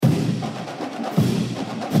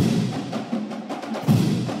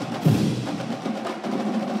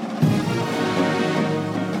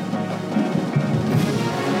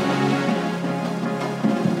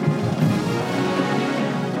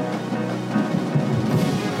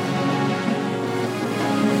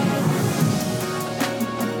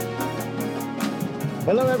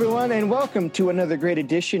Hello, everyone, and welcome to another great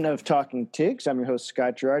edition of Talking Tigs. I'm your host,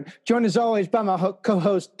 Scott Gerard, joined as always by my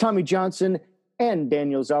co-host, Tommy Johnson and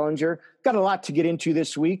Daniel Zollinger. Got a lot to get into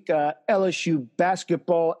this week. LSU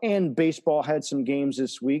basketball and baseball had some games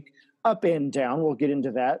this week, up and down. We'll get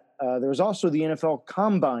into that. There was also the NFL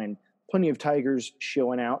Combine, plenty of Tigers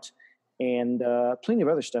showing out, and plenty of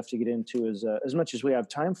other stuff to get into as much as we have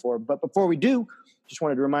time for. But before we do, just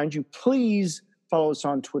wanted to remind you, please follow us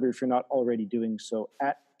on Twitter if you're not already doing so,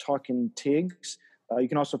 at Talkin' Tigs. You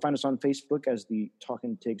can also find us on Facebook as the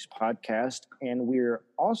Talkin' Tigs podcast, and we're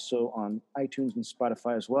also on iTunes and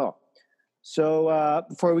Spotify as well. So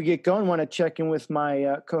before we get going, I want to check in with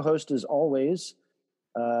my co-host as always.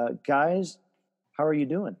 Guys, how are you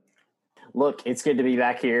doing? Look, it's good to be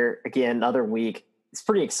back here again, another week. It's a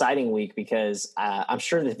pretty exciting week because I'm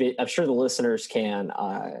sure the listeners can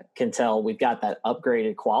tell we've got that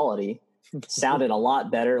upgraded quality. Sounded a lot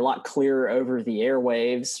better, a lot clearer over the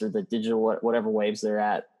airwaves or the digital, whatever waves they're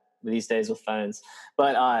at these days with phones.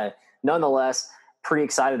 But nonetheless, pretty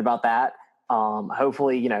excited about that.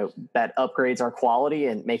 Hopefully, that upgrades our quality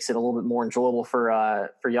and makes it a little bit more enjoyable for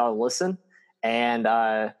y'all to listen. And,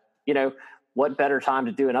 what better time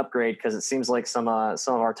to do an upgrade? Because it seems like some of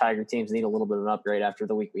our Tiger teams need a little bit of an upgrade after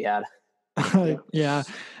the week we had. Yeah,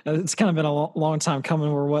 it's kind of been a long time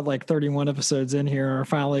coming. We're 31 episodes in here, are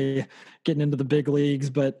finally getting into the big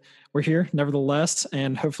leagues, but we're here nevertheless,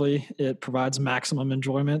 and hopefully it provides maximum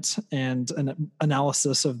enjoyment and an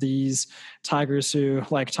analysis of these Tigers who,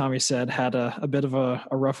 like Tommy said, had a bit of a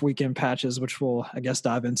rough weekend patches, which we'll, I guess,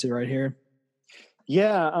 dive into right here.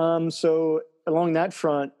 Yeah, so along that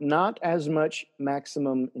front, not as much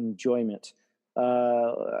maximum enjoyment.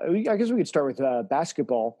 I guess we could start with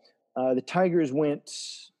basketball. The Tigers went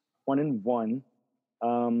 1-1.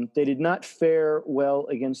 They did not fare well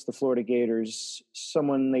against the Florida Gators,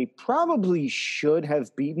 someone they probably should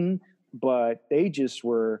have beaten, but they just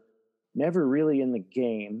were never really in the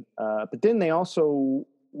game. But then they also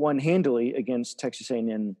won handily against Texas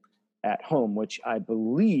A&M at home, which I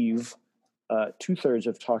believe 2/3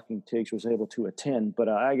 of Talking Tigs was able to attend. But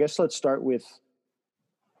I guess let's start with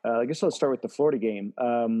the Florida game.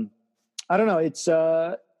 I don't know. It's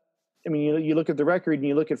you look at the record and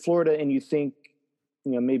you look at Florida and you think,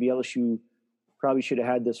 maybe LSU probably should have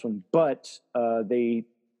had this one, but they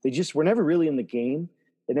just were never really in the game.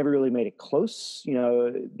 They never really made it close.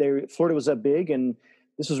 Florida was up big, and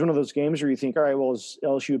this was one of those games where you think, all right, well, is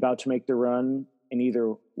LSU about to make the run and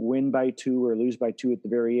either win by 2 or lose by 2 at the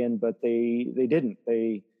very end? But they didn't.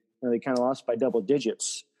 They kind of lost by double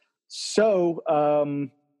digits. So I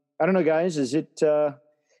don't know, guys.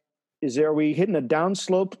 Are we hitting a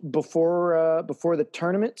downslope before the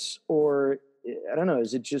tournaments, or I don't know?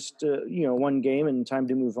 Is it just one game and time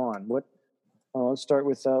to move on? Let's start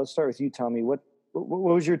with you, Tommy. What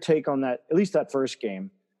was your take on that? At least that first game.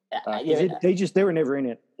 They were never in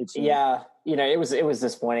it. It was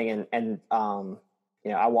disappointing, and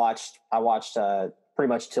I watched pretty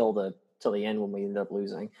much till the end when we ended up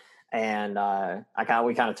losing, and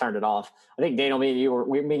we kind of turned it off. I think Daniel, me and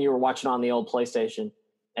you were watching on the old PlayStation.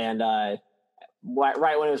 And right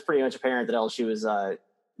when it was pretty much apparent that LSU was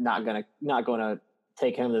not gonna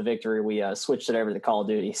take home the victory, we switched it over to Call of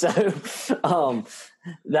Duty. So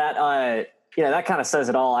that kind of says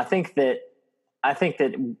it all. I think that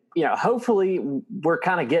hopefully we're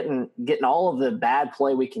kind of getting all of the bad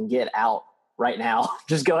play we can get out right now.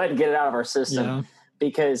 Just go ahead and get it out of our system,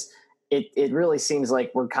 because it really seems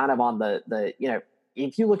like we're kind of on the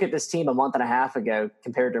if you look at this team a month and a half ago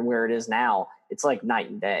compared to where it is now, it's like night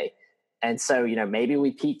and day. And so, maybe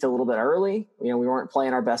we peaked a little bit early. We weren't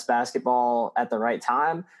playing our best basketball at the right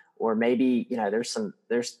time, or maybe, there's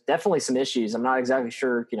definitely some issues. I'm not exactly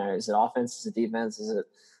sure, is it offense? Is it defense? Is it,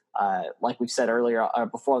 like we've said earlier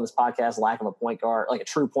before on this podcast, lack of a point guard, like a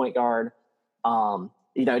true point guard.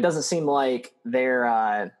 It doesn't seem like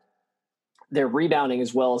they're rebounding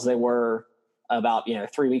as well as they were about,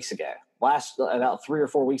 3 weeks ago. About 3 or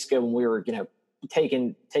 4 weeks ago when we were,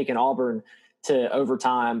 taking Auburn to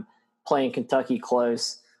overtime, playing Kentucky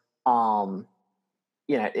close. That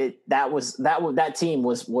team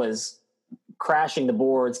was crashing the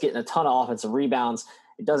boards, getting a ton of offensive rebounds.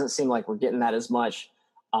 It doesn't seem like we're getting that as much.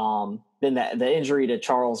 Then the injury to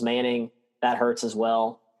Charles Manning, that hurts as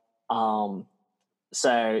well. So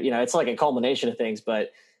it's like a culmination of things,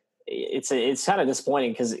 but it's kind of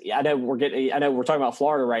disappointing because I know we're talking about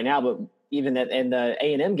Florida right now, but even in the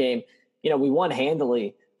A&M game, we won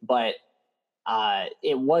handily, but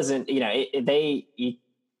it wasn't, he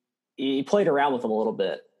played around with them a little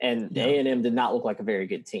bit, and A&M did not look like a very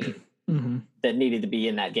good team that needed to be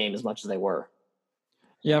in that game as much as they were.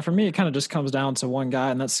 Yeah, for me, it kind of just comes down to one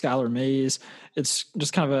guy, and that's Skylar Mays. It's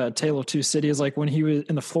just kind of a tale of two cities. Like when he was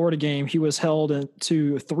in the Florida game, he was held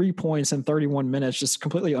to 3 points in 31 minutes, just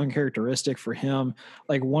completely uncharacteristic for him.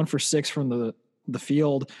 Like 1 for 6 from the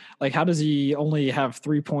field. Like, how does he only have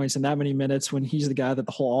 3 points in that many minutes when he's the guy that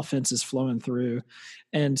the whole offense is flowing through?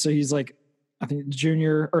 And so he's like, I think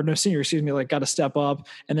senior, like got to step up.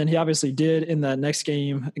 And then he obviously did in that next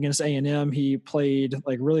game against A&M. He played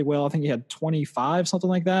like really well. I think he had 25, something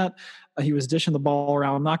like that. He was dishing the ball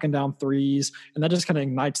around, knocking down threes, and that just kind of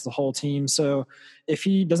ignites the whole team. So if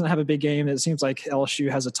he doesn't have a big game, it seems like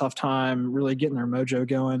LSU has a tough time really getting their mojo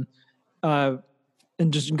going.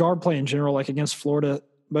 And just guard play in general, like against Florida,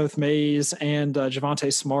 both Mays and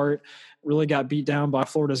Javonte Smart really got beat down by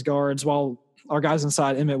Florida's guards, while our guys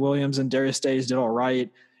inside, Emmett Williams and Darius Days, did all right.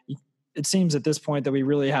 It seems at this point that we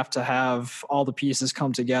really have to have all the pieces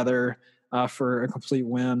come together for a complete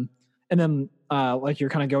win. And then, like you're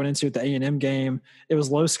kind of going into the A&M game, it was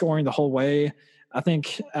low scoring the whole way. I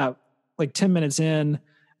think at like 10 minutes in,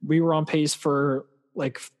 we were on pace for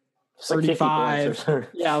like 35.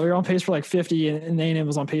 Yeah, we were on pace for like 50, and A&M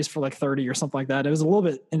was on pace for like 30 or something like that. It was a little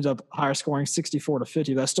bit, ended up higher scoring,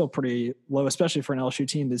 64-50. That's still pretty low, especially for an LSU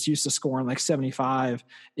team that's used to scoring like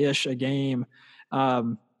 75-ish a game.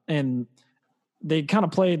 And they kind of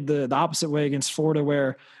played the opposite way against Florida,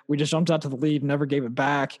 where we just jumped out to the lead and never gave it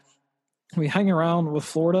back. We hang around with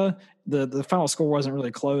Florida. The final score wasn't really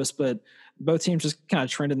close, but both teams just kind of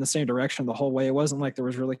trended in the same direction the whole way. It wasn't like there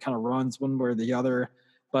was really kind of runs one way or the other.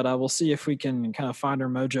 But we'll see if we can kind of find our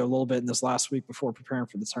mojo a little bit in this last week before preparing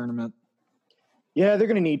for the tournament. Yeah, they're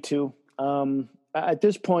going to need to. At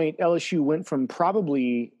this point, LSU went from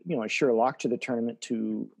probably, a sure lock to the tournament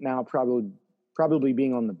to now probably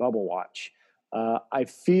being on the bubble watch. I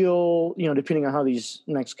feel, depending on how these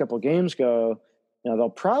next couple of games go, they'll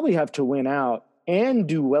probably have to win out and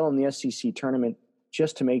do well in the SEC tournament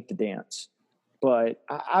just to make the dance. But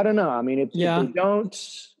I don't know. I mean, if they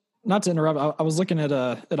don't... Not to interrupt, I was looking at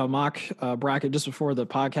a mock bracket just before the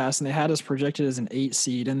podcast, and they had us projected as an 8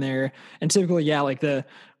 seed in there. And typically, like the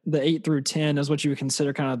 8 through 10 is what you would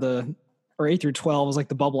consider kind of or 8 through 12 is like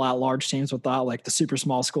the bubble at large teams, without like the super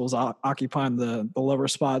small schools occupying the lower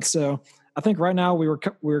spots. So I think right now we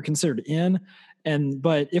were considered in,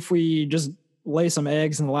 but if we just lay some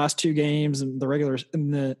eggs in the last 2 games and the regulars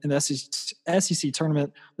in the SEC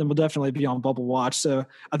tournament, then we'll definitely be on bubble watch. So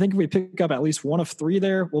I think if we pick up at least 1 of 3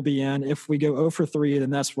 there, we'll be in. If we go 0 for 3,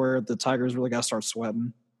 then that's where the Tigers really got to start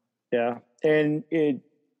sweating. Yeah. And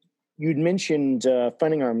you'd mentioned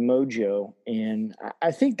finding our mojo, and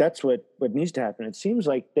I think that's what needs to happen. It seems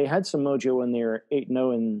like they had some mojo when they were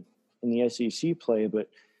 8-0 in the SEC play, but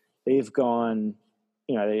they've gone,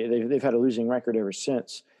 they've had a losing record ever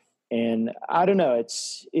since. And I don't know,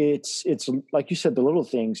 it's like you said, the little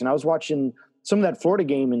things. And I was watching some of that Florida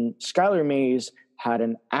game, and Skylar Mays had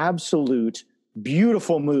an absolute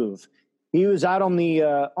beautiful move. He was out on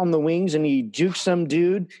the wings, and he juked some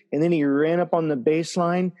dude, and then he ran up on the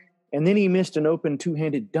baseline, and then he missed an open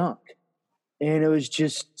 2-handed dunk. And it was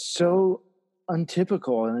just so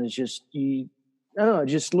untypical. And it's just, I don't know,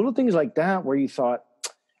 just little things like that where you thought,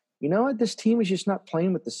 you know what, this team is just not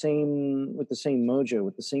playing with the same mojo,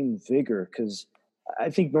 with the same vigor. Because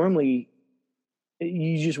I think normally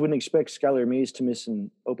you just wouldn't expect Skylar Mays to miss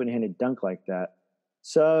an open-handed dunk like that.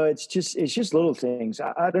 So it's just little things.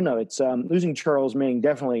 I don't know. It's losing Charles Manning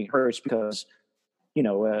definitely hurts because,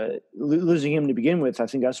 losing him to begin with, I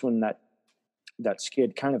think that's when that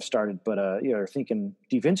skid kind of started. But thinking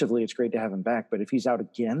defensively, it's great to have him back. But if he's out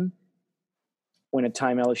again, when at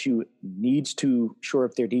time LSU needs to shore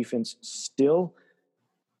up their defense still,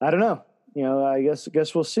 I don't know. I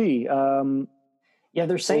guess we'll see.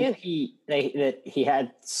 They're saying that he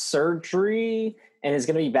had surgery and is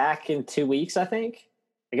going to be back in 2 weeks, I think.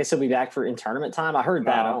 I guess he'll be back for in tournament time. I heard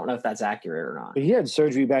that. I don't know if that's accurate or not. But he had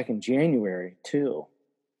surgery back in January too.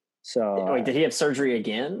 So wait, did he have surgery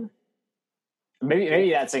again? Maybe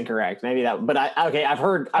that's incorrect. Maybe that, but I've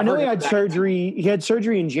heard. I know he had surgery. He had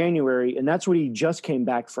surgery in January, and that's what he just came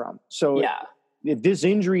back from. So yeah, if this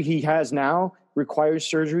injury he has now requires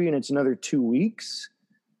surgery, and it's another 2 weeks,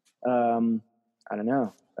 I don't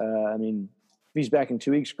know. I mean, if he's back in 2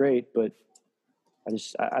 weeks, great. But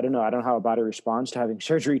I don't know. I don't know how a body responds to having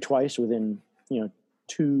surgery twice within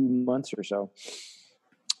 2 months or so.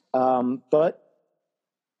 But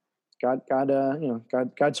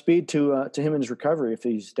Godspeed to him in his recovery if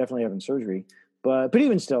he's definitely having surgery. But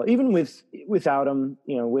even still, even without him,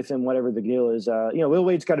 with him, whatever the deal is, Will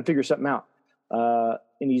Wade's got to figure something out,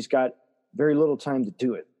 and he's got very little time to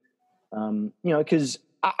do it. Because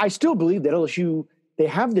I still believe that LSU, they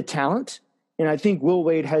have the talent And I think Will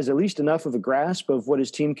Wade has at least enough of a grasp of what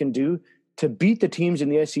his team can do to beat the teams in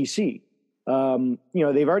the SEC.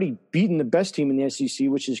 They've already beaten the best team in the SEC,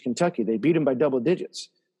 which is Kentucky. They beat them by double digits.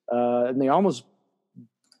 And they almost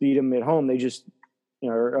beat them at home. They just,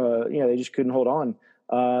 they just couldn't hold on.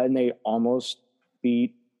 And they almost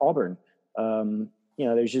beat Auburn. They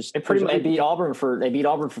beat Auburn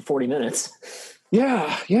for 40 minutes.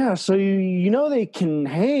 Yeah. So they can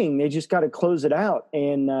hang. They just got to close it out.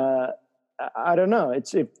 And I don't know.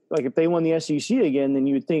 If they won the SEC again, then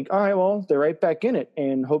you would think, all right, well, they're right back in it,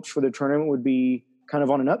 and hopes for the tournament would be kind of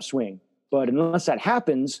on an upswing. But unless that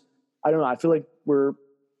happens, I don't know. I feel like we're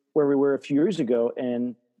where we were a few years ago,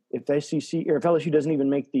 and if SEC or if LSU doesn't even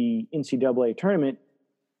make the NCAA tournament,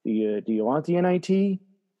 do you want the NIT?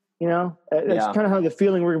 That's kind of how the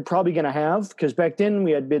feeling we're probably going to have, because back then we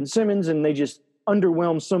had Ben Simmons and they just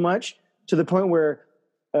underwhelmed so much to the point where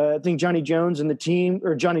I think Johnny Jones and the team,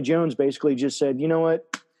 or Johnny Jones basically just said, you know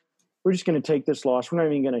what, we're just going to take this loss. We're not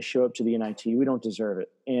even going to show up to the NIT. We don't deserve it.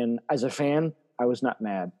 And as a fan, I was not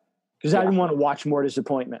mad because I didn't want to watch more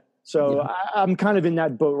disappointment. So I'm kind of in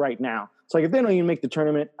that boat right now. It's like if they don't even make the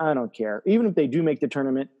tournament, I don't care. Even if they do make the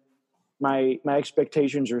tournament, my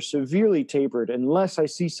expectations are severely tapered unless I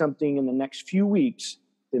see something in the next few weeks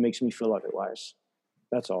that makes me feel otherwise.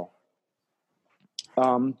 That's all.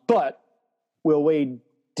 But Will Wade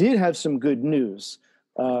did have some good news.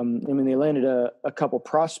 They landed a couple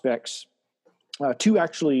prospects, two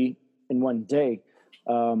actually in one day.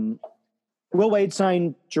 Will Wade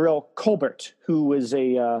signed Jarrell Colbert, who was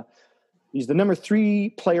he's the number 3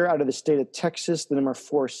 player out of the state of Texas, the number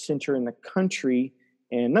 4 center in the country,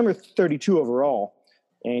 and number 32 overall.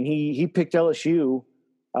 And he picked LSU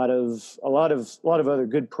out of a lot of other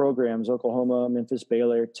good programs: Oklahoma, Memphis,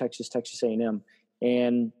 Baylor, Texas A&M,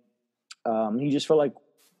 and he just felt like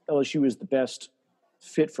LSU was the best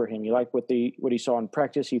fit for him. He liked what he saw in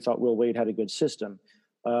practice. He thought Will Wade had a good system,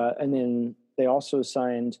 and then they also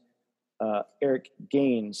signed Eric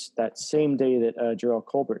Gaines that same day that Jarrell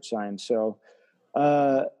Colbert signed. So,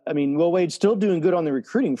 Will Wade's still doing good on the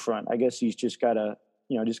recruiting front. I guess he's just got to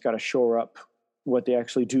shore up what they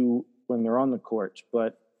actually do when they're on the court.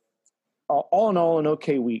 But all in all, an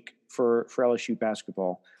okay week for LSU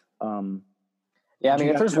basketball.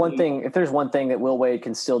 If there's one thing that Will Wade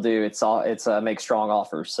can still do, it's make strong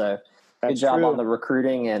offers. So good job on the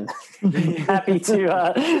recruiting, and happy to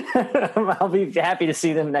I'll be happy to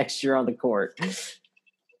see them next year on the court.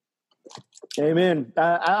 Amen.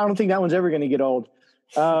 I don't think that one's ever going to get old.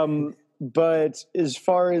 But as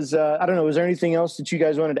far as I don't know, was there anything else that you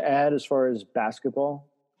guys wanted to add as far as basketball?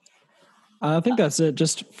 I think that's it.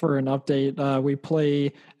 Just for an update, we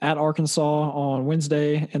play at Arkansas on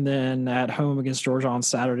Wednesday and then at home against Georgia on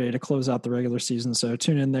Saturday to close out the regular season. So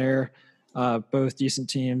tune in there. Both decent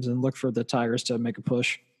teams, and look for the Tigers to make a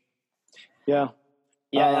push. Yeah.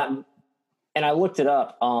 And I looked it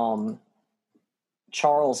up.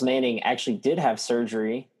 Charles Manning actually did have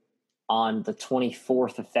surgery on the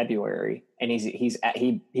 24th of February, and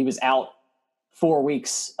he was out 4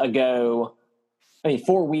 weeks ago.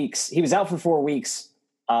 4 weeks. He was out for 4 weeks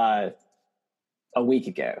a week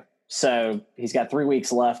ago. So he's got 3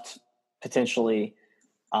 weeks left potentially.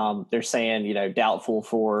 They're saying, doubtful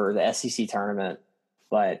for the SEC tournament,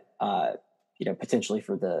 but potentially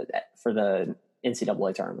for the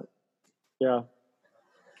NCAA tournament. Yeah.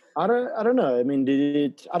 I don't know.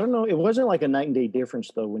 I don't know. It wasn't like a night and day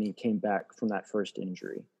difference though when he came back from that first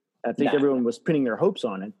injury. I think everyone was pinning their hopes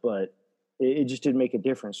on it, but it just didn't make a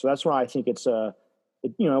difference. So that's why I think it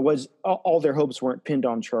was all their hopes weren't pinned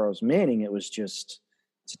on Charles Manning. It was just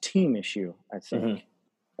it's a team issue, I think.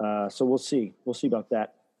 Mm-hmm. So we'll see. We'll see about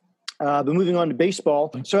that. But moving on to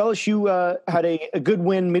baseball. So LSU had a good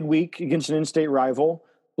win midweek against an in-state rival,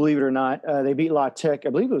 believe it or not. They beat La Tech. I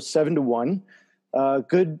believe it was 7-1.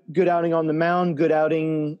 Good outing on the mound, good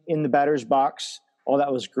outing in the batter's box. All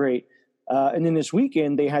that was great. And then this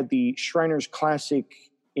weekend, they had the Shriners Classic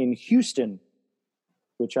in Houston,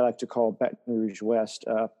 which I like to call Baton Rouge West.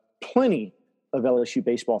 Plenty of LSU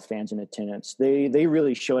baseball fans in attendance. They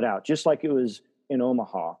really showed out, just like it was in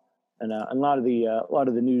Omaha. And a lot of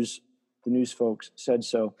the news folks said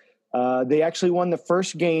so. They actually won the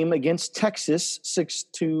first game against Texas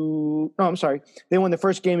 6-2. No, I'm sorry. They won the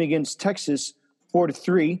first game against Texas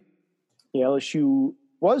 4-3. Yeah, LSU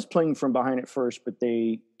was playing from behind at first, but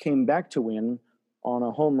they came back to win on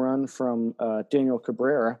a home run from Daniel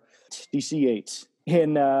Cabrera, DC-8,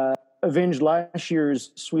 and avenged last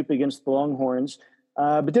year's sweep against the Longhorns.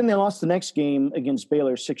 But then they lost the next game against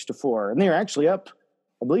Baylor 6-4, and they were actually up,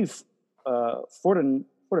 I believe, 4-0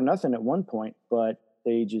 at one point, but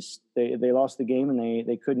they lost the game and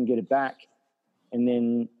they couldn't get it back. And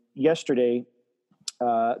then yesterday,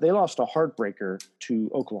 they lost a heartbreaker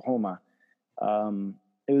to Oklahoma.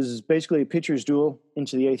 It was basically a pitcher's duel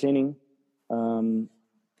into the 8th inning.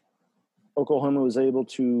 Oklahoma was able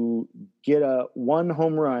to get one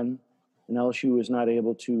home run, and LSU was not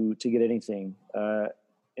able to get anything.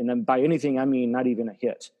 And then by anything, I mean not even a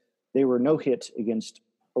hit. They were no hit against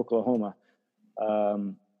Oklahoma.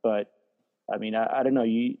 But I mean, I don't know.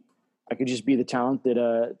 I could just be the talent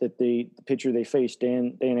that the pitcher they faced,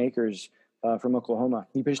 Dan Akers from Oklahoma.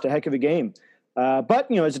 He pitched a heck of a game. But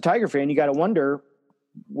as a Tiger fan, you got to wonder,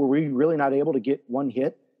 were we really not able to get one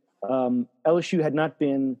hit? LSU had not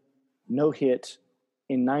been no hit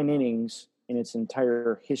in 9 innings in its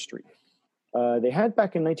entire history. They had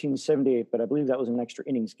back in 1978, but I believe that was an extra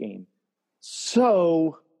innings game.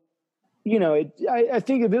 So, I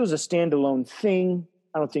think if it was a standalone thing,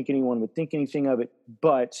 I don't think anyone would think anything of it.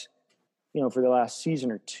 But, for the last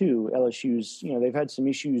season or two, LSU's, they've had some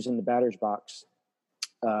issues in the batter's box.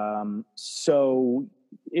 So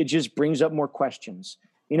it just brings up more questions.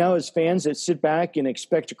 As fans that sit back and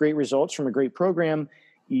expect great results from a great program,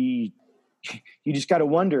 you just got to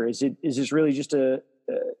wonder, is this really just a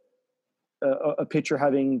pitcher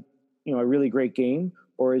having, a really great game,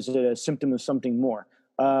 or is it a symptom of something more?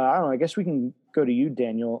 I don't know. I guess we can go to you,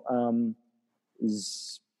 Daniel.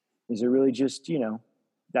 Is it really just,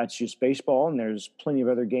 that's just baseball and there's plenty of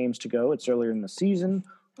other games to go? It's earlier in the season.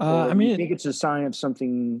 I think it's a sign of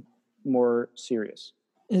something more serious.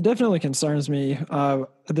 It definitely concerns me. At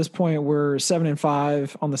this point, we're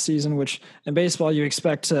 7-5 on the season, which in baseball you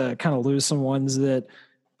expect to kind of lose some ones that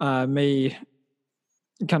may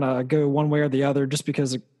kind of go one way or the other, just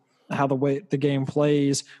because of how the way the game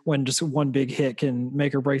plays, when just one big hit can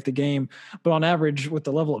make or break the game. But on average, with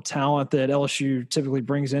the level of talent that LSU typically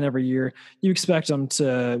brings in every year, you expect them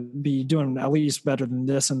to be doing at least better than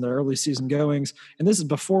this in the early season goings. And this is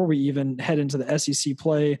before we even head into the SEC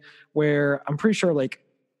play, where I'm pretty sure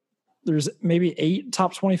there's maybe 8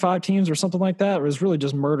 top 25 teams or something like that. It was really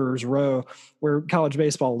just murderer's row where college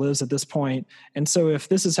baseball lives at this point. And so if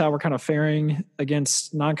this is how we're kind of faring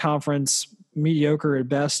against non-conference, mediocre at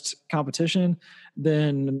best competition,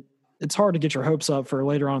 then it's hard to get your hopes up for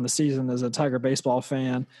later on in the season as a Tiger baseball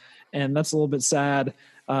fan. And that's a little bit sad,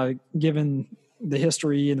 given the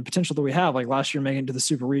history and the potential that we have, like last year making it to the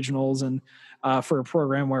super regionals, and for a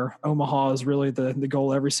program where Omaha is really the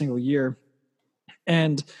goal every single year.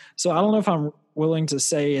 And so I don't know if I'm willing to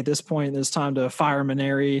say at this point it's time to fire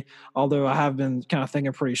Mainieri, although I have been kind of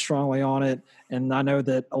thinking pretty strongly on it. And I know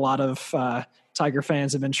that a lot of Tiger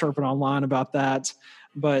fans have been chirping online about that,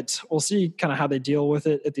 but we'll see kind of how they deal with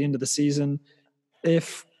it at the end of the season.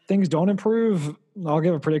 If things don't improve, I'll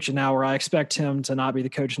give a prediction now where I expect him to not be the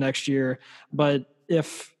coach next year. But I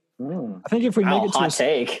think if we make it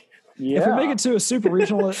to if we make it to a super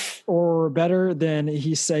regional or better, then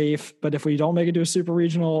he's safe. But if we don't make it to a super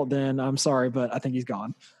regional, then I'm sorry, but I think he's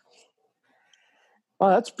gone.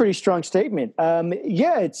 Well, that's a pretty strong statement.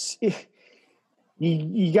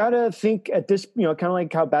 You got to think at this, kind of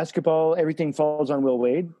like how basketball, everything falls on Will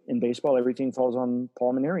Wade. In baseball, everything falls on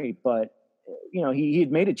Paul Mainieri. But, he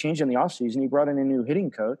had made a change in the offseason. He brought in a new hitting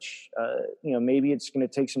coach. Maybe it's going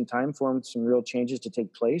to take some time for him, some real changes to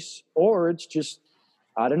take place. Or it's just,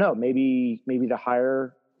 I don't know, maybe the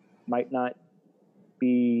hire might not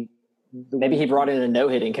be the maybe he brought in a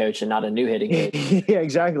no-hitting coach and not a new hitting coach. Yeah,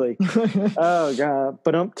 exactly. Oh, God.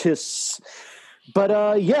 But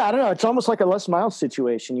I don't know. It's almost like a Les Miles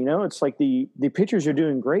situation, It's like the pitchers are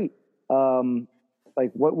doing great.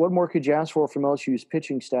 What more could you ask for from LSU's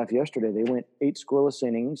pitching staff yesterday? They went 8 scoreless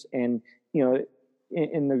innings, and in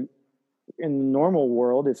the normal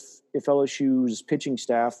world, if LSU's pitching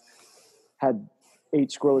staff had 8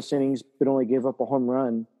 scoreless innings but only gave up a home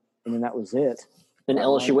run, and then that was it, then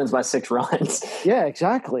LSU wins by 6 runs. Yeah,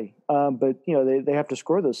 exactly. But they have to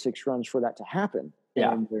score those 6 runs for that to happen,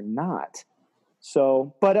 and they're not.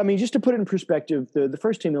 So, but I mean, just to put it in perspective, the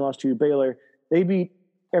first team they lost to, Baylor, they beat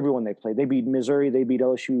everyone they played. They beat Missouri, they beat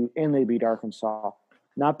LSU, and they beat Arkansas.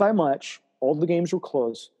 Not by much. All the games were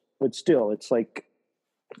close, but still, it's like,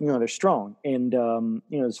 they're strong. And,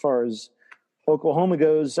 as far as Oklahoma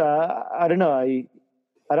goes, I don't know. I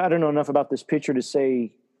don't know enough about this pitcher to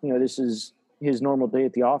say, this is his normal day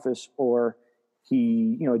at the office, or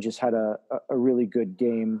he, just had a really good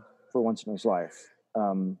game for once in his life.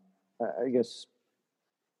 I guess,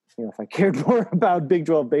 if I cared more about Big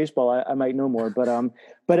 12 baseball, I might know more. But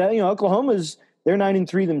Oklahoma's, they're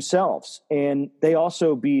 9-3 themselves, and they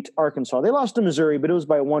also beat Arkansas. They lost to Missouri, but it was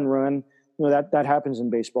by 1 run. That happens in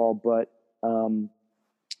baseball. But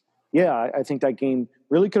yeah, I think that game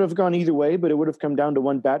really could have gone either way, but it would have come down to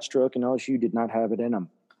one bat stroke, and LSU did not have it in them.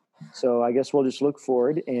 So I guess we'll just look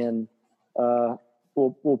forward, and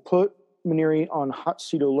we'll put Mainieri on hot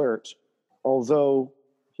seat alert, although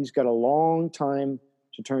he's got a long time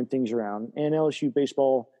to turn things around. And LSU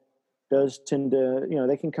baseball does tend to,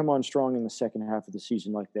 they can come on strong in the second half of the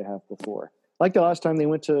season like they have before. Like the last time they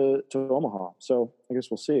went to Omaha. So I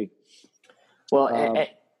guess we'll see. Well,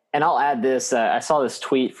 and I'll add this. I saw this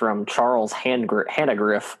tweet from Charles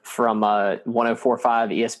Hannagriff from 104.5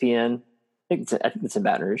 ESPN. I think it's in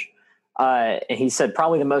Baton Rouge. And he said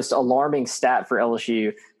probably the most alarming stat for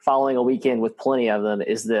LSU following a weekend with plenty of them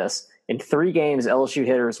is this. In 3 games, LSU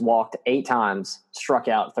hitters walked 8 times, struck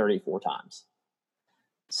out 34 times.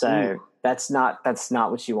 So that's not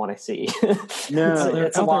what you want to see. No,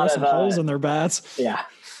 it's a lot of holes in their bats. Yeah.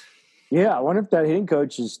 Yeah. I wonder if that hitting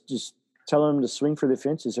coach is just telling them to swing for the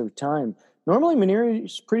fences every time. Normally Mainieri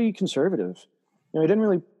is pretty conservative. He didn't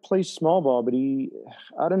really play small ball, but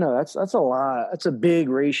I don't know. That's a lot. That's a big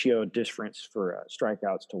ratio difference for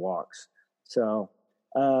strikeouts to walks. So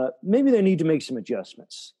maybe they need to make some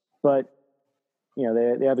adjustments, but they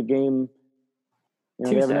have a game,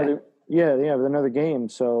 they have another, they have another game.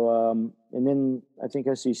 So, and then I think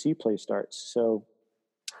SEC play starts. So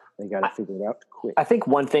they got to figure it out quick. I think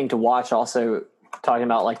one thing to watch also, talking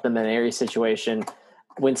about like the Mainieri situation,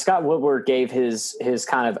 when Scott Woodward gave his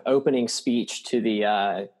kind of opening speech to the,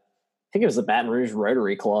 I think it was the Baton Rouge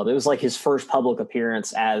Rotary Club. It was like his first public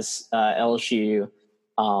appearance as LSU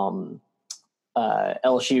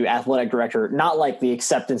athletic director, not like the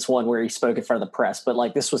acceptance one where he spoke in front of the press, but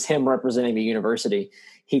like this was him representing the university.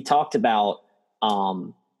 He talked about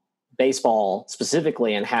baseball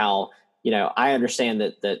specifically and how, I understand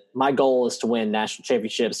that my goal is to win national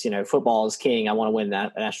championships. Football is king. I want to win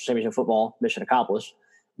that national championship football, mission accomplished.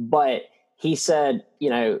 But he said,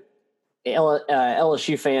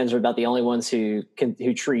 LSU fans are about the only ones who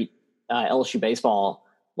treat LSU baseball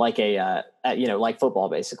like like football,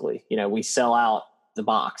 basically. We sell out the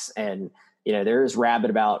box, and they're as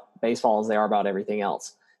rabid about baseball as they are about everything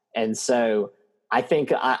else. And so I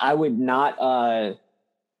think I would not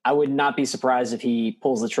be surprised if he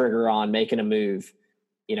pulls the trigger on making a move,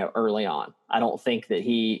 early on. I don't think that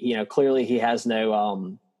he, clearly he has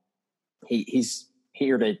no, he's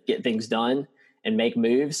here to get things done and make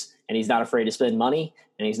moves, and he's not afraid to spend money,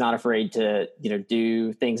 and he's not afraid to,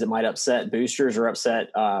 do things that might upset boosters or upset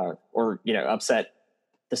upset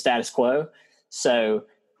the status quo. So,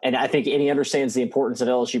 and I think he understands the importance of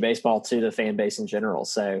LSU baseball to the fan base in general.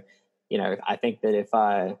 So, I think that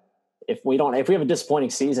if we have a disappointing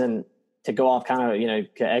season, to go off kind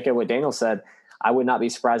of, to echo what Daniel said, I would not be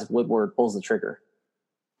surprised if Woodward pulls the trigger.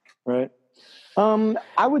 Right.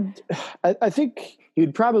 I think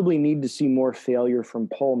you'd probably need to see more failure from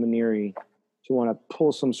Paul Mainieri to want to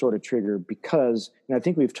pull some sort of trigger, because, and I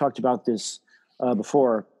think we've talked about this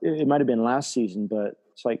before, it might've been last season, but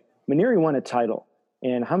it's like Mainieri won a title,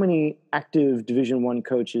 and how many active Division I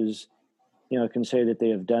coaches, can say that they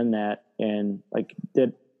have done that, and like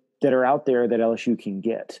that are out there that LSU can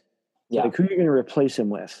get. Yeah. Like, who are you going to replace him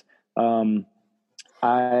with?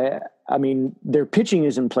 I mean, their pitching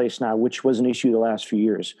is in place now, which was an issue the last few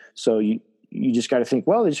years. So you just got to think,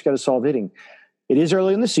 well, they just got to solve hitting. It is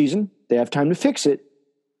early in the season. They have time to fix it,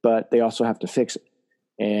 but they also have to fix it.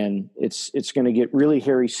 And it's going to get really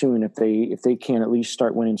hairy soon if they can at least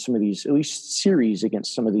start winning some of these, at least series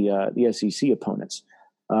against some of the SEC opponents.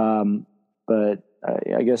 But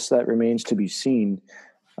I guess that remains to be seen.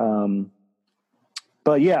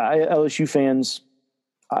 But yeah, LSU fans,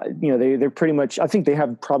 they're pretty much, I think they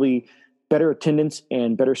have probably better attendance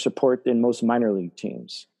and better support than most minor league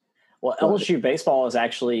teams. Well, LSU baseball is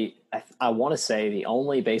actually, I want to say, the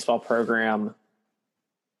only baseball program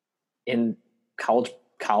in college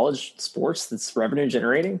sports that's revenue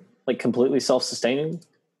generating, like completely self-sustaining.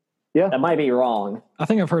 Yeah, that might be wrong. I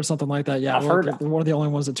think I've heard something like that. Yeah, we're one of the only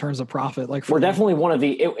ones that turns a profit. Like we're definitely one of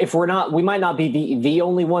the. If we're not, we might not be the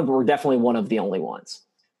only one, but we're definitely one of the only ones.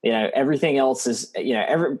 Everything else is,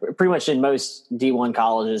 pretty much in most D1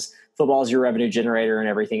 colleges, football is your revenue generator, and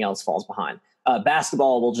everything else falls behind.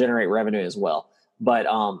 Basketball will generate revenue as well, but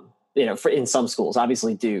in some schools,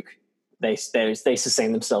 obviously Duke, they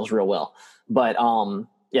sustain themselves real well. But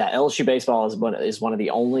LSU baseball is one of the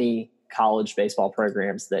only college baseball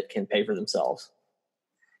programs that can pay for themselves.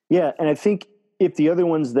 Yeah, and I think if the other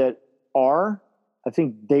ones that are, I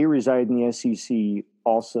think they reside in the SEC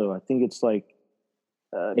also. I think it's like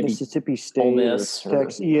Mississippi State, Ole Miss, or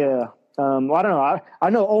Texas. Yeah. Well, I don't know. I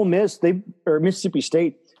know Ole Miss, or Mississippi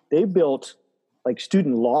State, they built like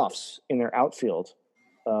student lofts in their outfield.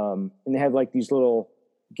 And they have like these little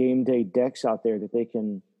game day decks out there that they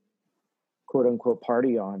can quote unquote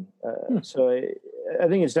party on. So I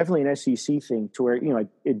think it's definitely an SEC thing to where,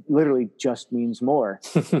 it literally just means more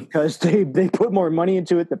because they put more money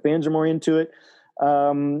into it. The fans are more into it.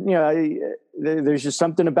 There's just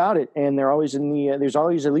something about it. And they're always there's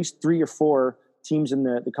always at least 3 or 4 teams in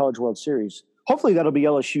the College World Series. Hopefully that'll be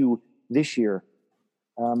LSU this year.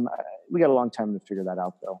 We got a long time to figure that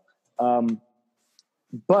out though.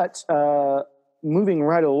 But moving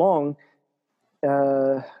right along,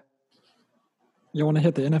 you want to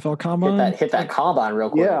hit the NFL Combine? Hit that Combine real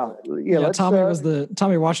quick. Yeah.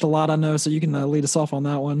 Tommy watched a lot, I know, so you can lead us off on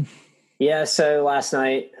that one. Yeah. So last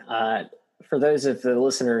night, for those of the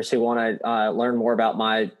listeners who want to learn more about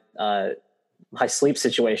my sleep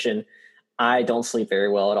situation, I don't sleep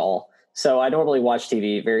very well at all. So I normally watch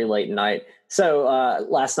TV very late at night. So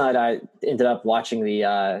last night I ended up watching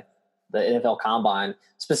the NFL Combine.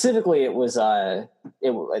 Specifically, it was they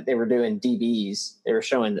were doing DBs. They were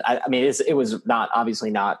showing. It was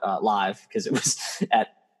obviously not live because it was at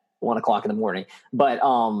 1:00 in the morning. But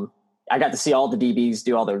I got to see all the DBs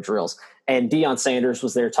do all their drills. And Deion Sanders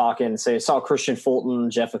was there talking. So I saw Christian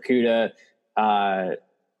Fulton, Jeff Okudah,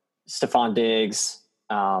 Stephon Diggs.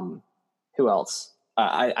 Who else?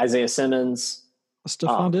 Isaiah Simmons.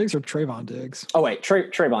 Stephon Diggs or Trayvon Diggs? Oh, wait.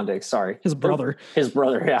 Trayvon Diggs. Sorry. His brother.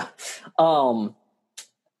 Yeah.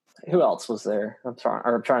 Who else was there? I'm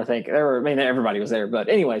trying to think. Everybody was there. But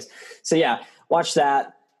anyways, so yeah, watch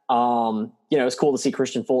that. It was cool to see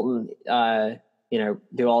Christian Fulton,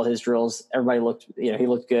 do all his drills. Everybody looked, he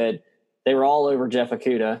looked good. They were all over Jeff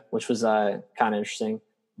Okudah, which was kind of interesting.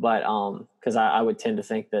 But because I would tend to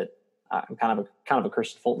think that I'm kind of a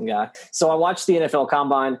Christian Fulton guy. So I watched the NFL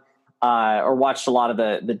Combine, or watched a lot of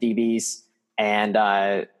the DBs, and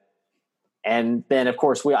then of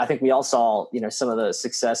course I think we all saw some of the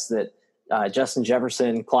success that Justin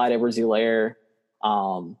Jefferson, Clyde Edwards-Helaire,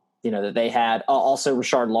 that they had. Also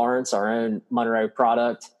Rashard Lawrence, our own Monroe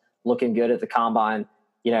product, looking good at the Combine.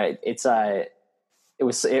 I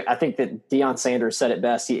think that Deion Sanders said it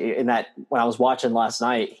best when I was watching last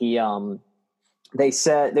night. They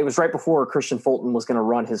said it was right before Christian Fulton was going to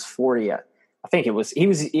run his 40. I think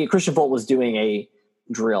Christian Fulton was doing a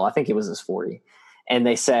drill. I think it was his 40. And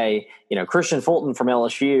they say, Christian Fulton from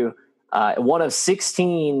LSU, one of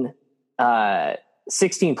 16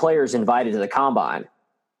 players invited to the Combine.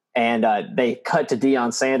 And they cut to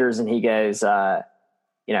Deion Sanders and he goes, oh,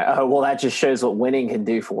 well, that just shows what winning can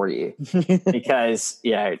do for you. Because,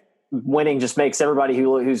 winning just makes everybody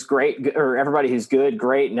who's great, or everybody who's good,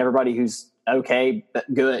 great, and everybody who's okay,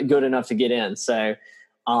 good enough to get in. So,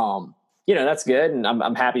 that's good. And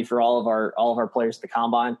I'm happy for all of our players at the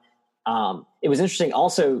Combine. It was interesting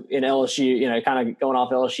also in LSU, kind of going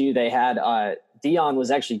off LSU, they had Deion was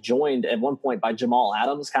actually joined at one point by Jamal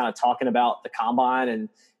Adams, kind of talking about the Combine and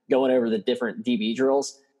going over the different DB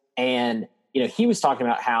drills. And, he was talking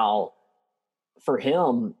about how for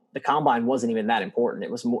him, the Combine wasn't even that important.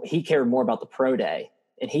 It was more, he cared more about the pro day,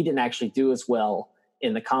 and he didn't actually do as well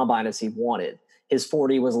in the Combine as he wanted. His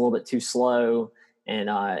 40 was a little bit too slow, and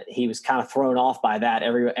he was kind of thrown off by that.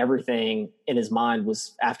 Everything in his mind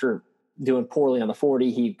was, after doing poorly on the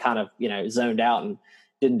 40, he kind of, zoned out and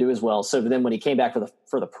didn't do as well. So then when he came back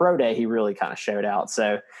for the pro day, he really kind of showed out.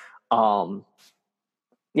 So, it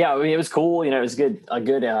was cool. It was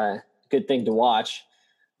good thing to watch,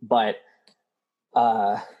 but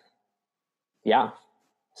so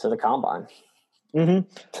the Combine.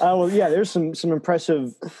 Mm-hmm. There's some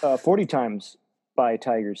impressive 40 times by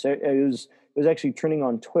Tigers. It was actually trending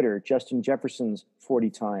on Twitter. Justin Jefferson's 40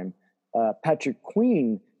 time. Patrick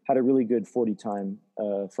Queen had a really good 40 time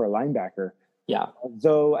for a linebacker. Yeah.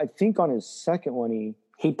 Though I think on his second one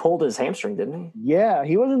he pulled his hamstring, didn't he? Yeah,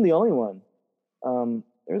 he wasn't the only one.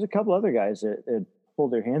 There's a couple other guys that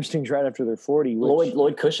pulled their hamstrings right after their 40.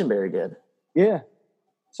 Lloyd Cushenberry did. Yeah.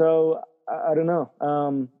 So I don't know.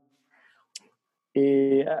 I'm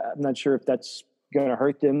not sure if that's going to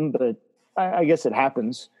hurt them, but I guess it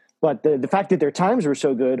happens. But the fact that their times were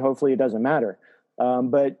so good, hopefully it doesn't matter.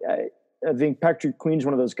 But I think Patrick Queen's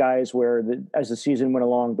one of those guys where as the season went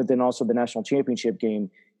along, but then also the national championship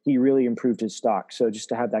game, he really improved his stock. So just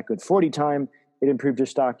to have that good 40 time, it improved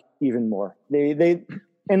his stock even more.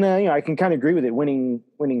 I can kind of agree with it. Winning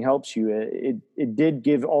helps you. It did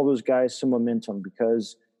give all those guys some momentum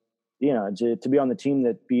because, to be on the team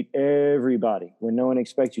that beat everybody when no one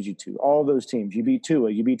expected you to, all those teams, you beat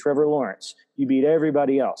Tua, you beat Trevor Lawrence, you beat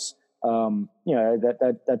everybody else.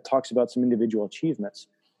 That talks about some individual achievements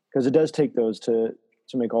because it does take those to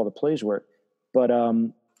make all the plays work. But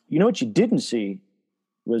what you didn't see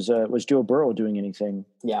was Joe Burrow doing anything.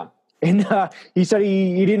 Yeah. And he said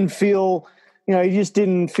he didn't feel, he just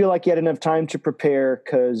didn't feel like he had enough time to prepare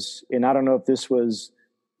and I don't know if this was,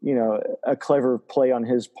 a clever play on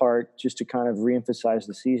his part just to kind of reemphasize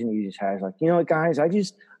the season he just has. Like, what, guys, I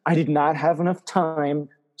did not have enough time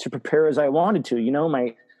to prepare as I wanted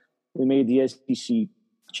to. We made the SEC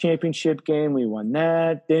championship game. We won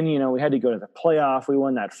that. Then, we had to go to the playoff. We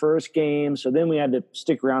won that first game. So then we had to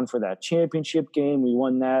stick around for that championship game. We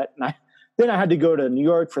won that. And then I had to go to New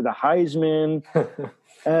York for the Heisman.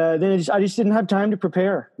 Then I just didn't have time to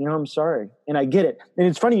prepare. I'm sorry. And I get it. And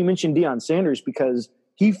it's funny you mentioned Deion Sanders because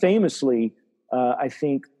he famously, I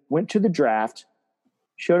think, went to the draft,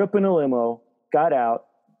 showed up in a limo, got out,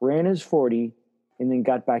 ran his 40, and then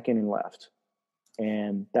got back in and left.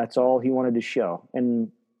 And that's all he wanted to show.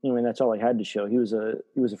 And that's all he had to show. He was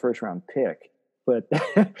a first round pick. But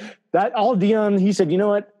that all Deion, he said, you know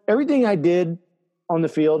what? Everything I did on the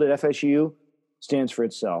field at FSU stands for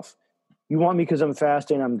itself. You want me because I'm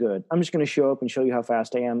fast and I'm good. I'm just going to show up and show you how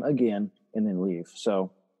fast I am again and then leave.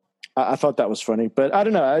 So I thought that was funny. But I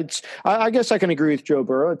don't know. I guess I can agree with Joe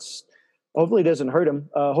Burrow. Hopefully it doesn't hurt him.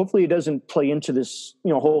 Hopefully it doesn't play into this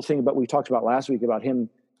whole thing about we talked about last week about him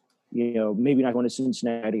maybe not going to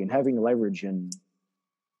Cincinnati and having leverage and,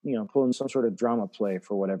 pulling some sort of drama play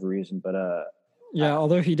for whatever reason. But, yeah,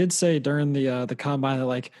 although he did say during the combine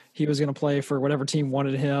that he was going to play for whatever team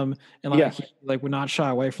wanted him, and he would not shy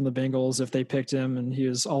away from the Bengals if they picked him, and he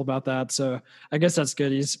was all about that. So I guess that's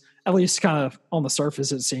good. He's at least kind of on the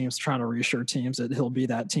surface, it seems, trying to reassure teams that he'll be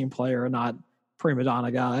that team player and not prima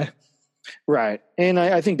donna guy. Right, and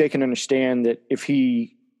I think they can understand that if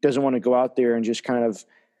he doesn't want to go out there and just kind of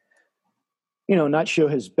not show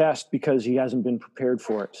his best because he hasn't been prepared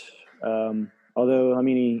for it. Although,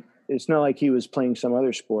 it's not like he was playing some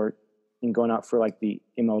other sport and going out for the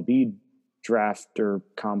MLB draft or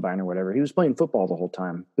combine or whatever. He was playing football the whole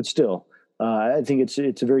time, but still, I think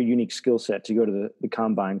it's a very unique skill set to go to the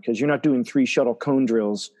combine because you're not doing 3 shuttle cone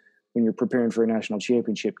drills when you're preparing for a national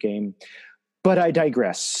championship game. But I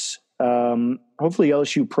digress. Hopefully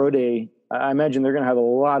LSU Pro Day, I imagine they're going to have a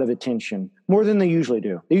lot of attention, more than they usually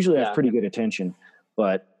do. They usually have pretty good attention,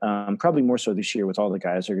 but probably more so this year with all the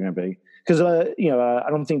guys they're going to be. Because, I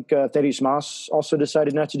don't think Thaddeus Moss also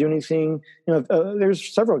decided not to do anything.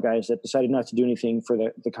 There's several guys that decided not to do anything for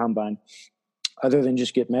the combine other than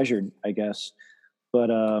just get measured, I guess. But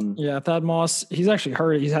Thad Moss, he's actually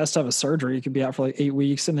hurt. He has to have a surgery. He could be out for 8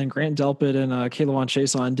 weeks. And then Grant Delpit and K'Lavon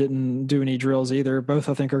Chaisson didn't do any drills either. Both,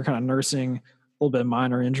 I think, are kind of nursing a little bit of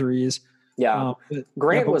minor injuries. Yeah.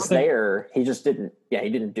 Grant was there. He just didn't. Yeah, he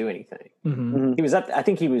didn't do anything. Mm-hmm. He was I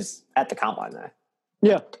think he was at the combine though.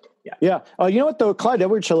 Yeah. You know what though? Clyde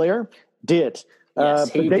Edwards-Helaire did. Yes,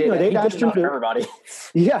 he did. They asked him to everybody.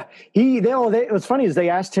 Yeah. It was funny is they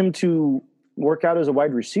asked him to work out as a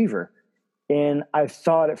wide receiver, and I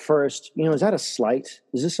thought at first, is that a slight?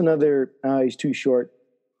 Is this another? He's too short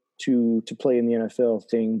to play in the NFL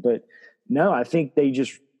thing. But no, I think they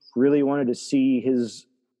just really wanted to see his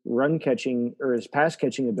run catching or his pass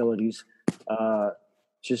catching abilities,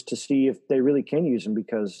 just to see if they really can use him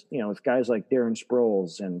because, with guys like Darren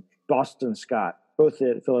Sproles and Boston Scott, both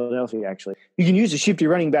at Philadelphia, actually, you can use a shifty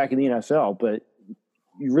running back in the NFL, but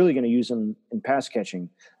you're really going to use him in pass catching.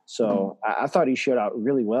 So I thought he showed out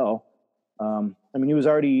really well. I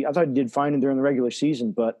thought he did fine during the regular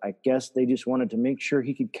season, but I guess they just wanted to make sure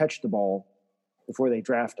he could catch the ball before they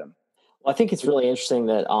draft him. Well, I think it's really interesting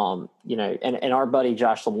that, and our buddy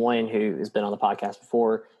Josh Lemoyne, who has been on the podcast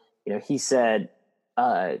before, he said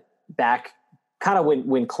back kind of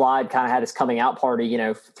when Clyde kind of had his coming out party,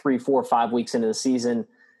 3, 4, 5 weeks into the season,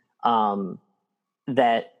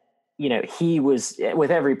 that, he was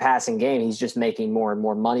with every passing game, he's just making more and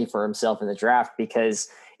more money for himself in the draft because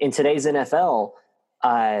in today's NFL,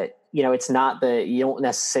 it's not you don't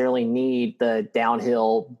necessarily need the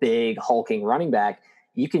downhill, big hulking running back.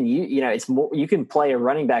 You can it's more, you can play a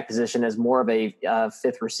running back position as more of a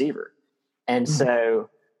fifth receiver. And so,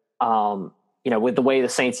 with the way the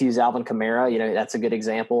Saints use Alvin Kamara, that's a good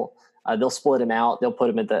example. They'll split him out. They'll put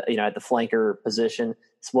him at the flanker position.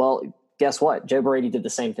 Well, guess what? Joe Brady did the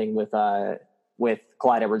same thing with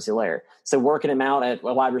Clyde Edwards-Helaire. So working him out at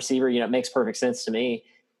a wide receiver, it makes perfect sense to me.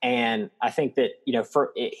 And I think that,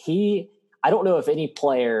 I don't know if any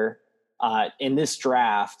player in this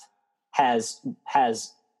draft has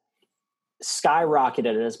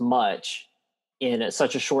skyrocketed as much in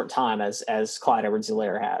such a short time as Clyde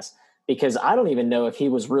Edwards-Helaire has, because I don't even know if he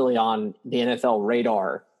was really on the NFL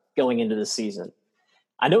radar going into the season.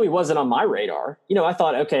 I know he wasn't on my radar. I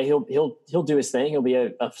thought, okay, he'll do his thing. He'll be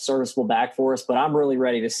a serviceable back for us, but I'm really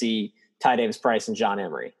ready to see Ty Davis Price and John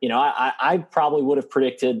Emery. I probably would have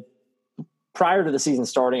predicted prior to the season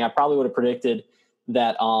starting, I probably would have predicted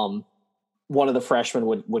that one of the freshmen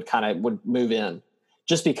would move in,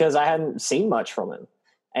 just because I hadn't seen much from him.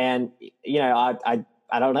 And,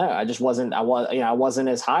 I don't know. I wasn't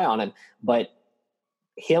as high on him, but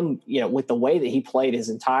him, with the way that he played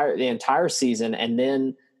the entire season, and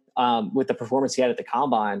then with the performance he had at the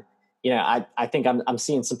combine, I think I'm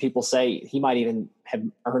seeing some people say he might even have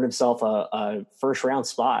earned himself a first round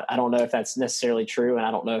spot. I don't know if that's necessarily true. And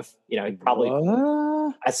I don't know if, he probably,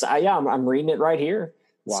 I'm reading it right here.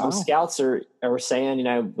 Wow. Some scouts are saying,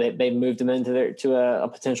 they moved him into a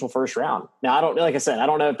potential first round. Now, I don't know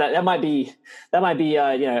if that might be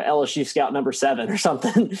LSU scout number 7 or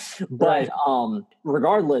something, but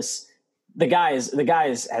regardless, the guy has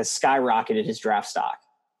skyrocketed his draft stock,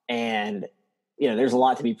 and, there's a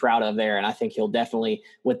lot to be proud of there. And I think he'll definitely,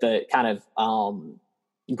 with the kind of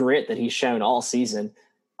grit that he's shown all season,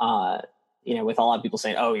 with a lot of people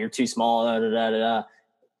saying, "Oh, you're too small."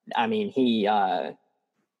 I mean, I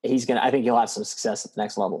think he'll have some success at the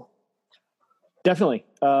next level. Definitely.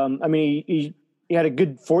 He had a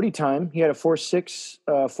good 40 time. He had a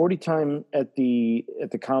 4.6 40 time at the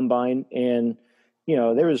combine, and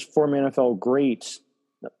there was former NFL greats,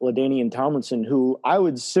 LaDainian Tomlinson, who I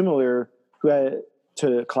would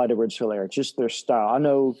to Clyde Edwards-Helaire, just their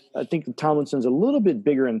style. I think Tomlinson's a little bit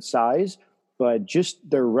bigger in size, but just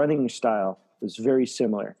their running style was very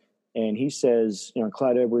similar. And he says,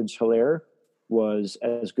 Clyde Edwards-Helaire was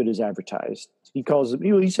as good as advertised. He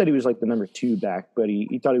said he was like the number 2 back, but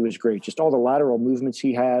he thought he was great. Just all the lateral movements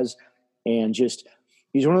he has, and just,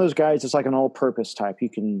 he's one of those guys that's like an all-purpose type. You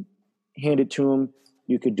can hand it to him,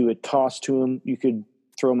 you could do a toss to him, you could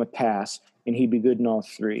throw him a pass, and he'd be good in all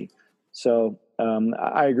 3. So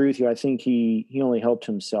I agree with you. I think he only helped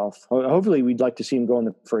himself. Hopefully we'd like to see him go in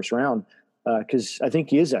the first round, because I think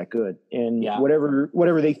he is that good. And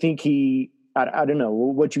whatever they think I don't know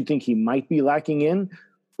what you think he might be lacking in,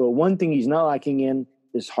 but one thing he's not lacking in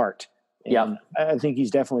is heart. And I think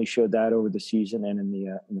he's definitely showed that over the season and in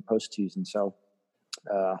the postseason. So,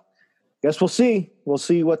 guess we'll see. We'll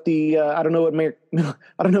see what I don't know what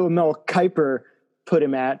Mel Kiper put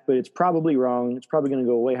him at, but it's probably wrong. It's probably going to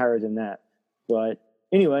go way higher than that. But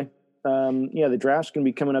anyway, the draft's going to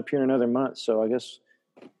be coming up here in another month. So I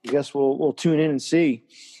guess we'll tune in and see.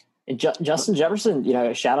 And Justin Jefferson,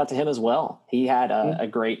 shout out to him as well. He had a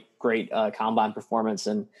great combine performance,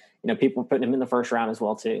 and people were putting him in the first round as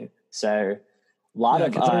well too. So a lot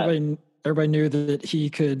of everybody knew that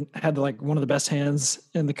he had like one of the best hands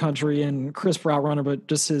in the country and crisp route runner, but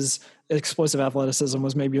just his explosive athleticism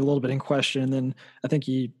was maybe a little bit in question. And then I think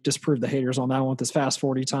he disproved the haters on that one with his fast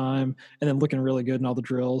 40 time, and then looking really good in all the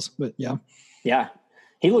drills. But yeah,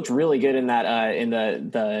 he looked really good in that in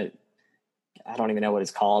the I don't even know what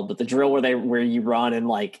it's called, but the drill where you run and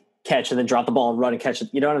like catch and then drop the ball and run and catch it.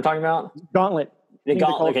 You know what I'm talking about? Gauntlet.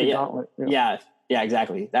 Gauntlet. Yeah,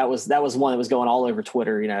 exactly. That was one that was going all over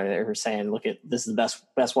Twitter. They were saying, "Look at this is the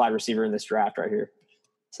best wide receiver in this draft right here."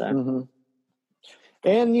 So,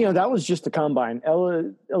 and that was just the combine.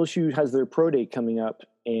 LSU has their pro day coming up,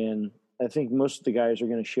 and I think most of the guys are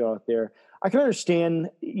going to show out there. I can understand,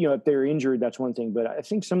 if they're injured, that's one thing, but I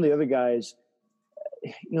think some of the other guys,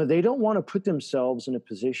 they don't want to put themselves in a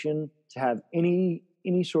position to have any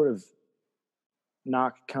sort of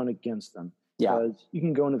knock count against them. Yeah. Because you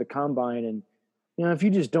can go into the combine and, if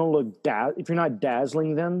you just don't look if you're not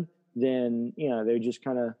dazzling them, then, they're just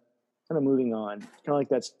kind of moving on. Kind of like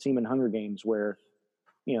that scene in Hunger Games where,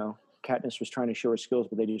 Katniss was trying to show her skills,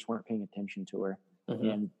 but they just weren't paying attention to her. Mm-hmm.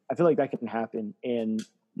 And I feel like that can happen. And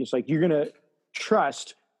it's like, you're going to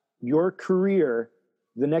trust your career,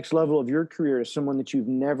 the next level of your career, to someone that you've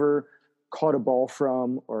never caught a ball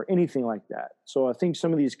from or anything like that. So I think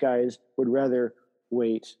some of these guys would rather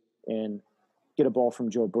wait and get a ball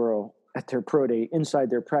from Joe Burrow at their pro day inside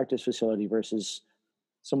their practice facility versus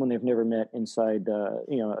someone they've never met inside,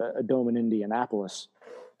 a dome in Indianapolis.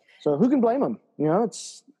 So who can blame them?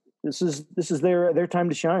 This is their time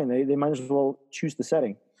to shine. They might as well choose the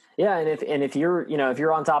setting. Yeah, and if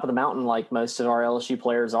you're on top of the mountain like most of our LSU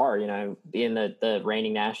players are, being the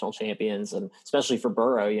reigning national champions, and especially for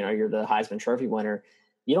Burrow, you're the Heisman Trophy winner.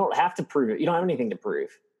 You don't have to prove it. You don't have anything to prove.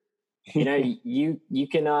 You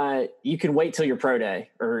can wait till your pro day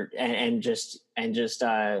and just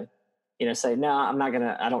say, no, I'm not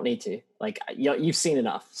gonna. I don't need to. Like you've seen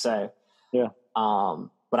enough. So yeah.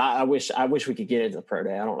 But I wish we could get into the pro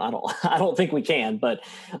day. I don't think we can, but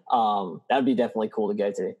that'd be definitely cool to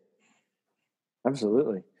go to.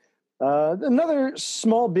 Absolutely. Another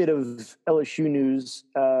small bit of LSU news.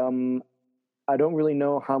 I don't really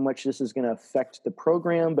know how much this is going to affect the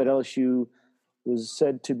program, but LSU was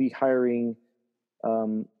said to be hiring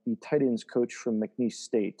the tight ends coach from McNeese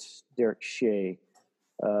State, Derek Shea.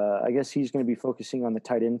 I guess he's going to be focusing on the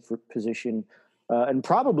tight end position and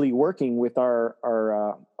probably working with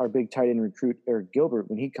our big tight end recruit Eric Gilbert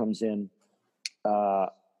when he comes in,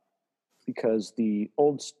 because the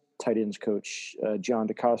old tight ends coach John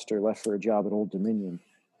DeCoster left for a job at Old Dominion.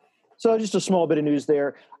 So just a small bit of news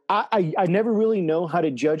there. I never really know how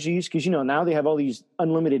to judge these because, now they have all these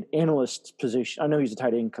unlimited analyst positions. I know he's a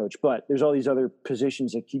tight end coach, but there's all these other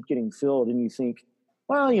positions that keep getting filled. And you think,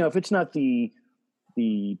 well, if it's not the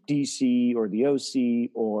DC or the OC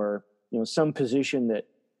or, some position that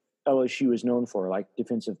LSU is known for, like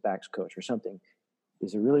defensive backs coach or something,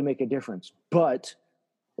 does it really make a difference? But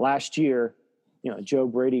last year, Joe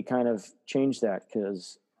Brady kind of changed that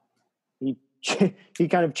because he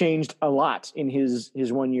kind of changed a lot in his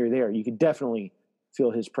 1 year there. You could definitely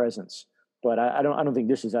feel his presence, but I don't think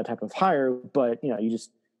this is that type of hire. But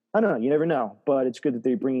I don't know. You never know. But it's good that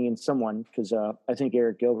they're bringing in someone because I think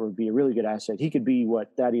Eric Gilbert would be a really good asset. He could be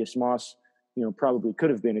what Thaddeus Moss, probably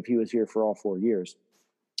could have been if he was here for all 4 years.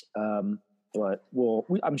 But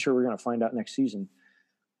I'm sure we're going to find out next season.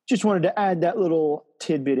 Just wanted to add that little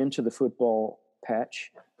tidbit into the football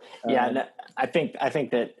patch. I think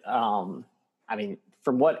that.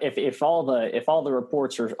 From what if all the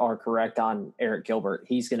reports are correct on Eric Gilbert,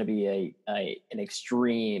 he's going to be an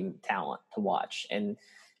extreme talent to watch, and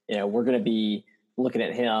we're going to be looking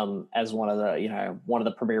at him as one of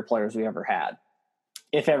the premier players we ever had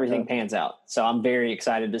if everything pans out. So I'm very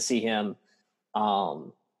excited to see him.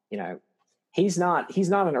 He's not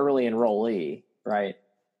an early enrollee, right?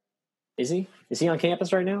 Is he? Is he on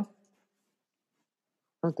campus right now?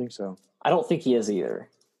 I don't think so. I don't think he is either.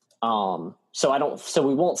 So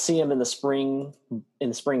we won't see him in the spring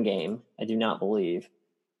game. I do not believe,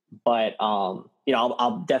 but I'll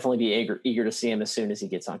definitely be eager to see him as soon as he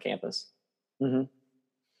gets on campus. Mm-hmm.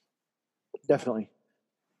 Definitely.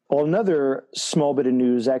 Well, another small bit of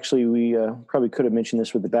news, actually, we probably could have mentioned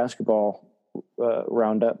this with the basketball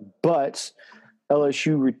roundup, but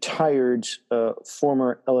LSU retired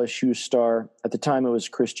former LSU star. At the time it was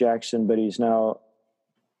Chris Jackson, but he's now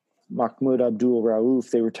Mahmoud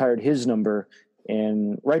Abdul-Rauf. They retired his number,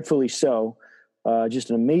 and rightfully so. Just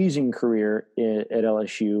an amazing career at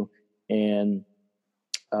LSU, and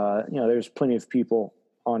there's plenty of people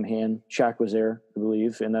on hand. Shaq was there, I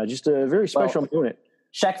believe, and just a very special moment.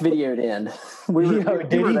 Shaq videoed in. We were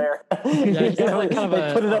there. Yeah, they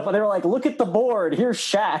put it up. They were like, "Look at the board. Here's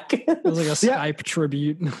Shaq." It was like a Skype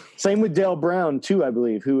tribute. Same with Dale Brown too, I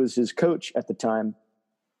believe, who was his coach at the time.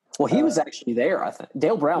 Well, he was actually there. I think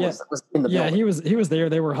Dale Brown was in the building. Yeah, he was there.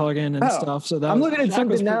 They were hugging and stuff. So I'm looking at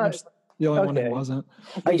something now. The only one who wasn't.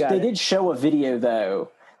 They did show a video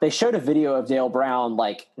though. They showed a video of Dale Brown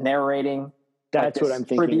narrating. That's what I'm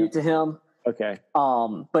thinking. Tribute to him. Okay.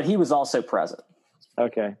 But he was also present.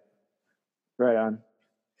 Okay. Right on.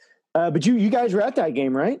 But you guys were at that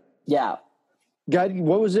game, right? Yeah. God,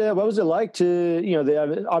 what was it like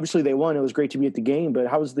to, obviously they won. It was great to be at the game, but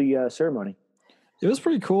how was the ceremony? It was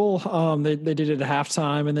pretty cool. They did it at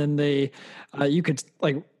halftime, and then you could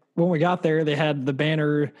when we got there, they had the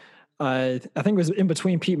banner. I think it was in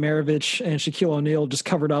between Pete Maravich and Shaquille O'Neal, just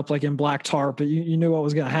covered up in black tarp, but you knew what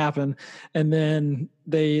was going to happen. And then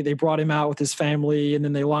they brought him out with his family, and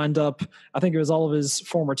then they lined up. I think it was all of his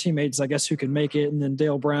former teammates, I guess, who could make it, and then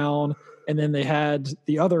Dale Brown, and then they had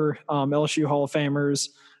the other LSU Hall of Famers,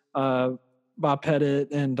 Bob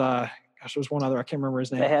Pettit, and there's one other, I can't remember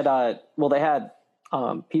his name. They had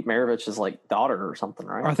Pete Maravich's daughter or something,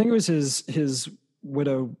 right? I think it was his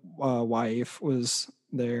widow wife was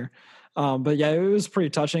there. But yeah, it was pretty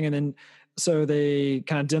touching. And then so they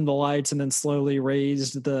kind of dimmed the lights and then slowly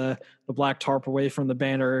raised the black tarp away from the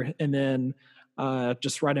banner. And then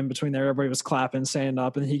just right in between there, everybody was clapping, standing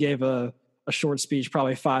up, and he gave a short speech,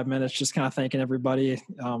 probably 5 minutes, just kind of thanking everybody,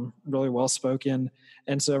 really well spoken.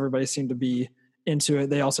 And so everybody seemed to be into it.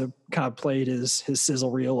 They also kind of played his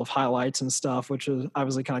sizzle reel of highlights and stuff, which was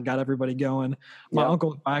obviously kind of got everybody going. My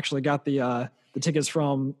uncle, I actually got the tickets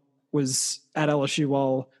from, was at LSU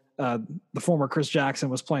while the former Chris Jackson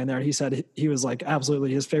was playing there. He said he was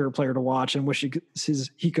absolutely his favorite player to watch and wish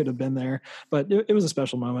he could have been there. But it was a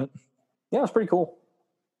special moment. Yeah, it was pretty coul.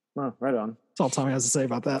 Oh, right on. That's all Tommy has to say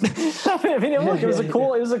about that. I mean, look, it was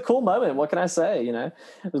a cool moment. What can I say? I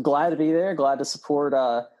was glad to be there, glad to support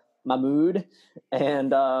Mahmoud,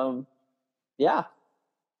 and it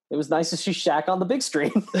was nice to see Shaq on the big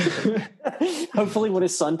screen. Hopefully when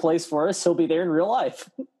his son plays for us, he'll be there in real life.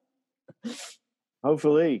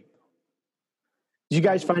 Hopefully. Did you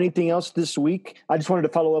guys find anything else this week? I just wanted to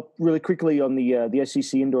follow up really quickly on the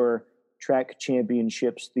SEC indoor track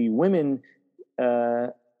championships. The women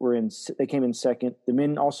they came in second. The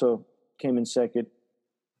men also came in second.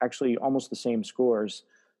 Actually, almost the same scores,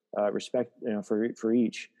 for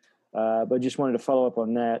each. But just wanted to follow up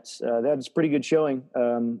on that. That's a pretty good showing.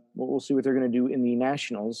 We'll see what they're going to do in the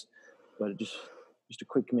nationals, but just a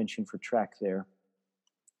quick mention for track there.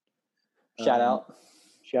 Shout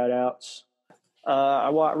outs. I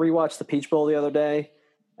rewatched the Peach Bowl the other day,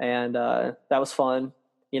 and that was fun.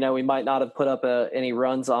 We might not have put up any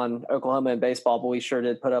runs on Oklahoma in baseball, but we sure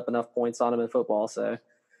did put up enough points on them in football. So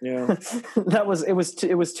yeah,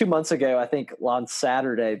 it was 2 months ago, I think, on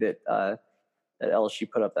Saturday that LSU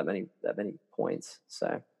put up that many points.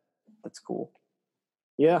 So that's cool.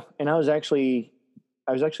 Yeah, and I was actually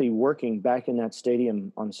working back in that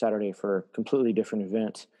stadium on Saturday for a completely different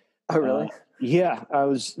event. Oh, really? Yeah,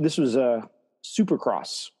 this was a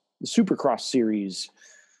the Supercross series,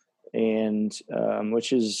 and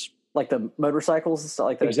which is like the motorcycles and stuff,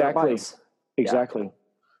 like the exactly.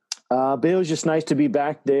 But it was just nice to be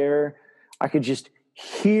back there. I could just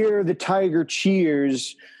hear the Tiger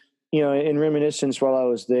cheers, in reminiscence while I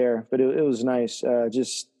was there. But it was nice.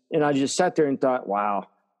 And I just sat there and thought, wow,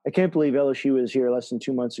 I can't believe LSU was here less than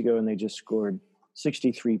 2 months ago and they just scored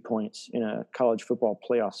 63 points in a college football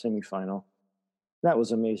playoff semifinal. That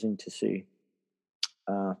was amazing to see.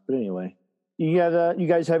 But anyway, you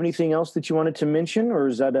guys have anything else that you wanted to mention, or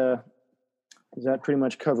does that pretty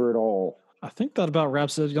much cover it all? I think that about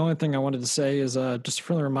wraps it. The only thing I wanted to say is just a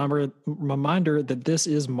friendly reminder that this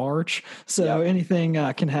is March. So anything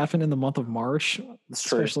can happen in the month of March,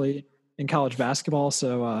 especially in college basketball.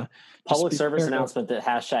 So public service announcement that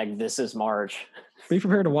hashtag this is March. Be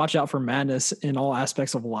prepared to watch out for madness in all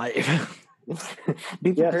aspects of life.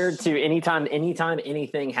 Be prepared to anytime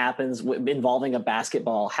anything happens involving a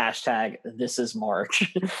basketball, hashtag this is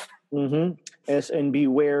March. Mm-hmm. Yes, and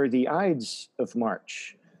beware the Ides of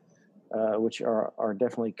March, which are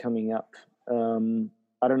definitely coming up.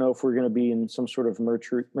 I don't know if we're going to be in some sort of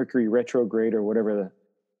Mercury retrograde or whatever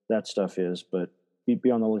that stuff is, but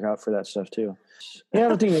be on the lookout for that stuff too. Yeah, I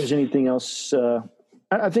don't think there's anything else.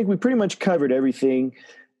 I think we pretty much covered everything.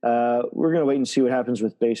 We're going to wait and see what happens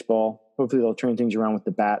with baseball. Hopefully they'll turn things around with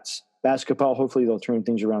the bats. Basketball, hopefully they'll turn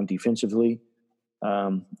things around defensively.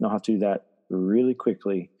 They'll have to do that really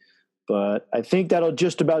quickly. But I think that'll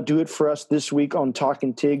just about do it for us this week on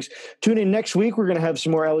Talking Tigs. Tune in next week. We're going to have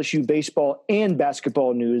some more LSU baseball and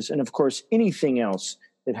basketball news, and, of course, anything else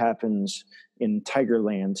that happens in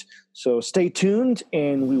Tigerland. So stay tuned,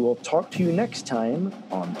 and we will talk to you next time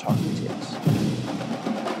on Talking Tigs.